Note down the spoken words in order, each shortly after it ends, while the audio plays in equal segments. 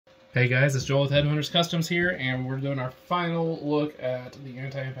Hey guys, it's Joel with Headhunters Customs here, and we're doing our final look at the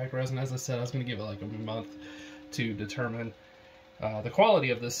anti-impact resin. As I said, I was going to give it like a month to determine the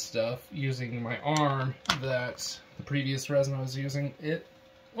quality of this stuff using my arm. That the previous resin I was using, it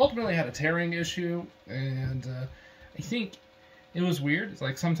ultimately had a tearing issue, and I think it was weird. It's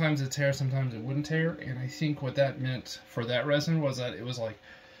like sometimes it tear, sometimes it wouldn't tear, and I think what that meant for that resin was that it was like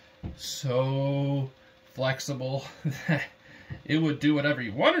so flexible that it would do whatever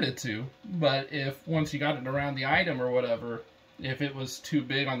you wanted it to, but if once you got it around the item or whatever, if it was too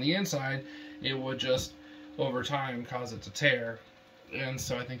big on the inside, it would just over time cause it to tear. And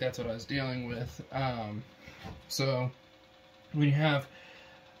so I think that's what I was dealing with. So when you have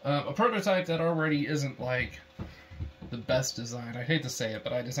a prototype that already isn't like the best design, I hate to say it,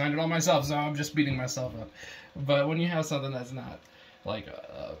 but I designed it all myself, so I'm just beating myself up. But when you have something that's not like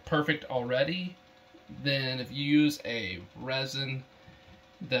perfect already, then if you use a resin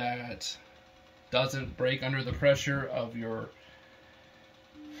that doesn't break under the pressure of your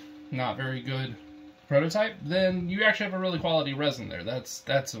not very good prototype, then you actually have a really quality resin there. That's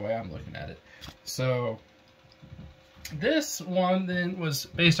the way I'm looking at it. So this one then was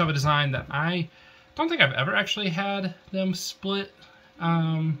based off a design that I don't think I've ever actually had them split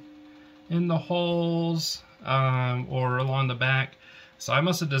in the holes or along the back. So I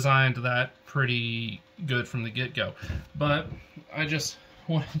must have designed that pretty good from the get-go. But I just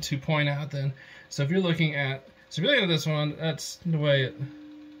wanted to point out then, so if you're looking at this one, that's the way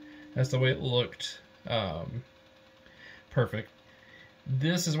it looked perfect.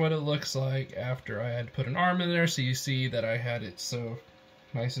 This is what it looks like after I had to put an arm in there. So you see that I had it so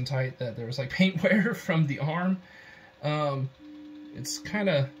nice and tight that there was like paint wear from the arm. It's kind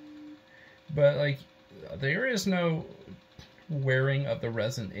of, but like there is no wearing of the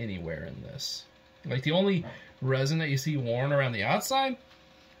resin anywhere in this. Like the only resin that you see worn around the outside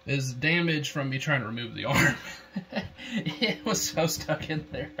is damage from me trying to remove the arm. It was so stuck in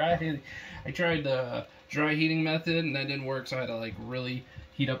there. I tried the dry heating method and that didn't work, so I had to like really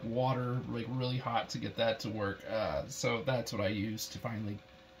heat up water like really hot to get that to work. So that's what I used to finally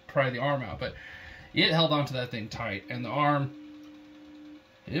pry the arm out. But it held onto that thing tight, and the arm,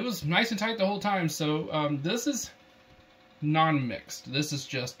 it was nice and tight the whole time. So this is non-mixed. This is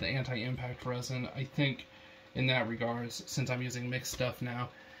just the anti-impact resin. I think in that regards, since I'm using mixed stuff now,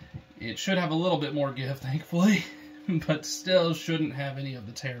 it should have a little bit more give, thankfully, but still shouldn't have any of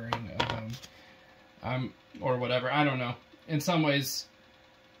the tearing or whatever. I don't know. In some ways,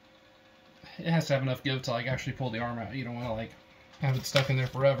 it has to have enough give to like actually pull the arm out. You don't want to like have it stuck in there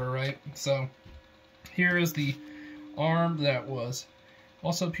forever, right? So here is the arm that was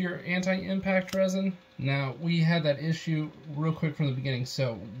also pure anti-impact resin. Now, we had that issue real quick from the beginning.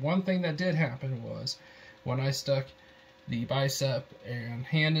 So one thing that did happen was when I stuck the bicep and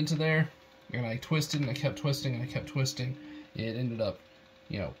hand into there, and I twisted and I kept twisting and I kept twisting, it ended up,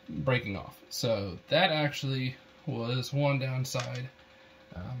 you know, breaking off. So that actually was one downside.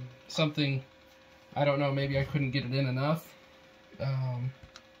 Something, I don't know, maybe I couldn't get it in enough.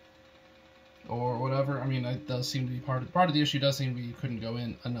 Or whatever. I mean, that does seem to be part of the issue. Does seem to be you couldn't go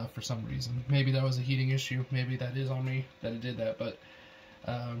in enough for some reason. Maybe that was a heating issue. Maybe that is on me that it did that. But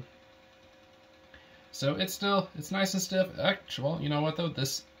so it's nice and stiff. Actually, well, you know what though?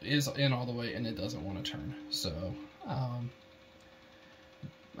 This is in all the way and it doesn't want to turn. So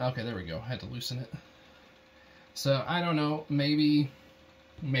okay, there we go. I had to loosen it. So I don't know. Maybe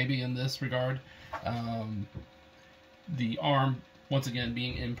in this regard, the arm once again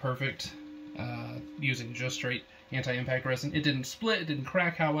being imperfect. Using just straight anti-impact resin. It didn't split, it didn't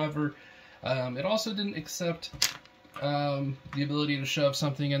crack, however. It also didn't accept the ability to shove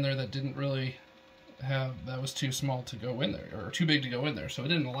something in there that didn't really have, that was too small to go in there, or too big to go in there, so it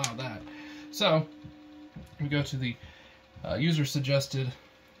didn't allow that. So, we go to the user-suggested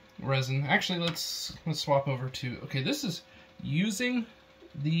resin. Actually, let's swap over to, okay, this is using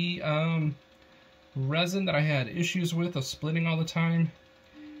the resin that I had issues with of splitting all the time,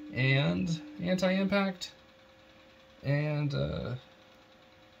 and anti-impact, and I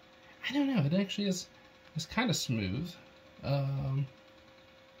don't know, it actually is kind of smooth. Let's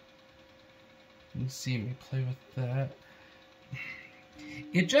see me play with that.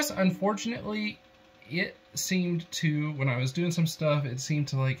 It just, unfortunately, it seemed to, when I was doing some stuff, it seemed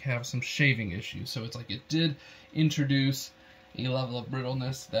to like have some shaving issues. So it's like it did introduce a level of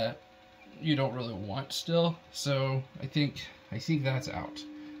brittleness that you don't really want still. So I think that's out.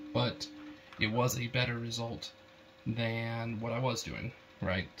 But it was a better result than what I was doing,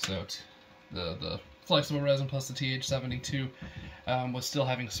 right? So the flexible resin plus the TH72 was still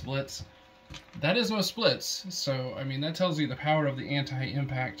having splits. That is no splits, so I mean that tells you the power of the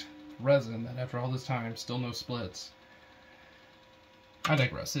anti-impact resin that after all this time, still no splits. I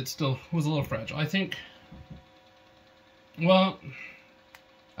digress. It still was a little fragile. I think, well,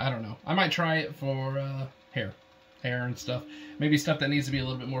 I don't know. I might try it for hair and stuff. Maybe stuff that needs to be a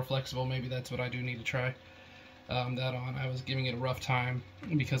little bit more flexible. Maybe that's what I do need to try that on. I was giving it a rough time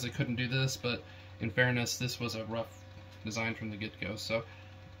because I couldn't do this, but in fairness, this was a rough design from the get-go, so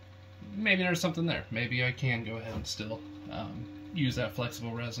maybe there's something there. Maybe I can go ahead and still use that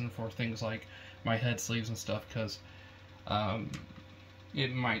flexible resin for things like my head sleeves and stuff, because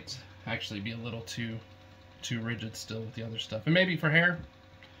it might actually be a little too rigid still with the other stuff. And maybe for hair,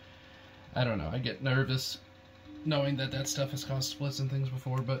 I don't know. I get nervous knowing that that stuff has caused splits and things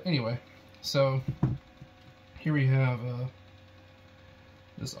before. But anyway, so here we have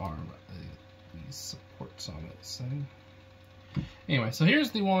this arm, these supports on it. So anyway, so here's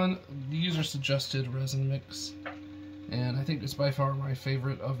the one, the user suggested resin mix, and I think it's by far my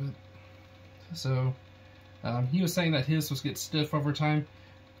favorite of it. So he was saying that his was get stiff over time.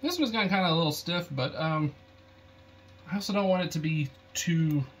 This was getting kind of a little stiff, but I also don't want it to be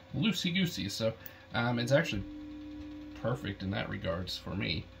too loosey-goosey, so it's actually perfect in that regards for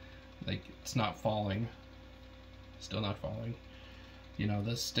me. Like, it's not falling, still not falling. You know,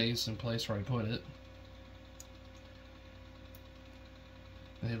 this stays in place where I put it.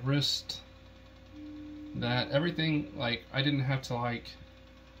 The wrist, that, everything, like, I didn't have to, like,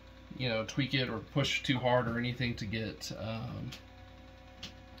 you know, tweak it or push too hard or anything to get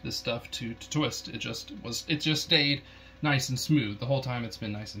this stuff to twist. It just stayed nice and smooth the whole time. It's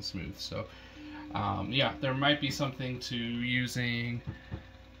been nice and smooth. So yeah, there might be something to using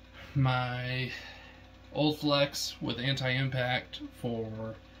my old flex with anti-impact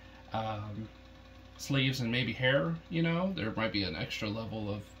for sleeves and maybe hair. You know, there might be an extra level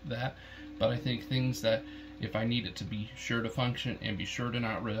of that, but I think things that if I need it to be sure to function and be sure to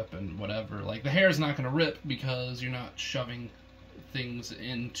not rip and whatever, like the hair is not going to rip because you're not shoving things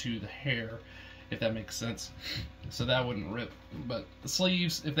into the hair, if that makes sense. So that wouldn't rip. But the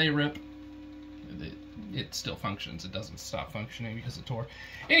sleeves, if they rip, it still functions. It doesn't stop functioning because it tore.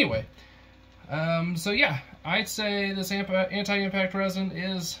 Anyway, so yeah, I'd say this anti-impact resin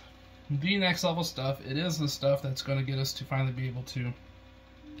is the next level stuff. It is the stuff that's going to get us to finally be able to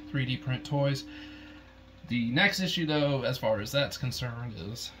 3D print toys. The next issue, though, as far as that's concerned,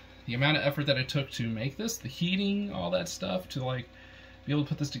 is the amount of effort that it took to make this, the heating, all that stuff, to like be able to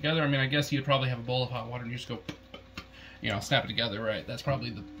put this together. I mean, I guess you'd probably have a bowl of hot water and you just go, you know, snap it together, right? That's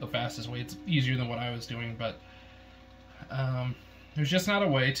probably the fastest way. It's easier than what I was doing, but there's just not a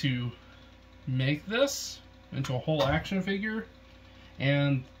way to make this into a whole action figure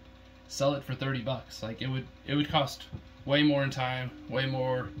and sell it for $30. Like, it would cost way more in time, way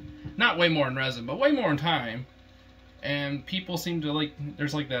more, not way more in resin, but way more in time. And people seem to like,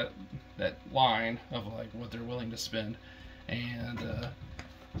 there's like that line of like what they're willing to spend, and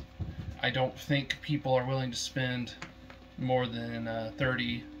I don't think people are willing to spend more than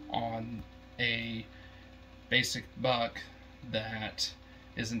 $30 on a basic buck that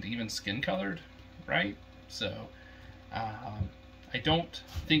isn't even skin colored, right? So I don't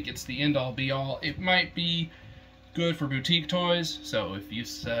think it's the end all be all. It might be good for boutique toys. So if you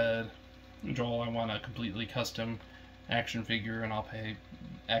said, Joel, I want a completely custom action figure and I'll pay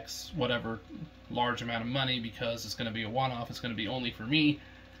X whatever large amount of money because it's going to be a one-off, it's going to be only for me,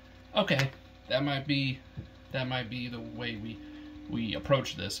 okay, that might be the way we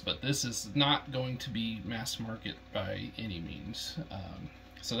approach this. But this is not going to be mass market by any means,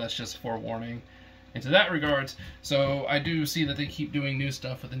 so that's just forewarning into that regards. So I do see that they keep doing new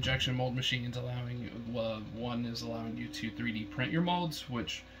stuff with injection mold machines, allowing one is allowing you to 3D print your molds,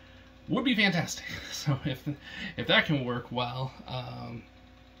 which would be fantastic. So if that can work well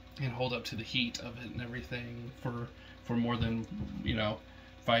and hold up to the heat of it and everything for more than, you know,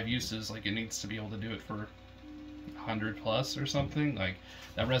 5 uses, like it needs to be able to do it for 100 plus or something. Like,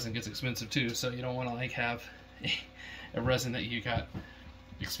 that resin gets expensive too, so you don't want to like have a resin that you got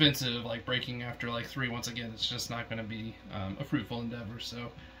expensive, like breaking after like 3. Once again, it's just not going to be a fruitful endeavor.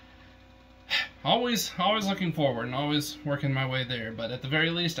 So always looking forward and always working my way there, but at the very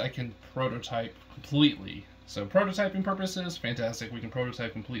least I can prototype completely. So prototyping purposes, fantastic, we can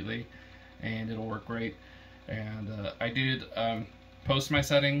prototype completely and it'll work great. And I did post my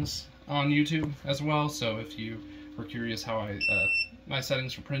settings on YouTube as well, so if you were curious how my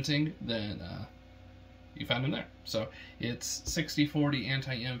settings for printing, then you found them there. So it's 60/40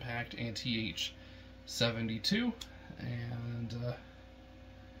 anti-impact and TH72, and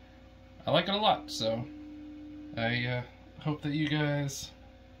I like it a lot. So I hope that you guys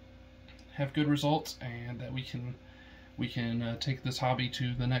have good results and that we can we can take this hobby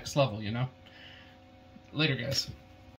to the next level, you know? Later, guys.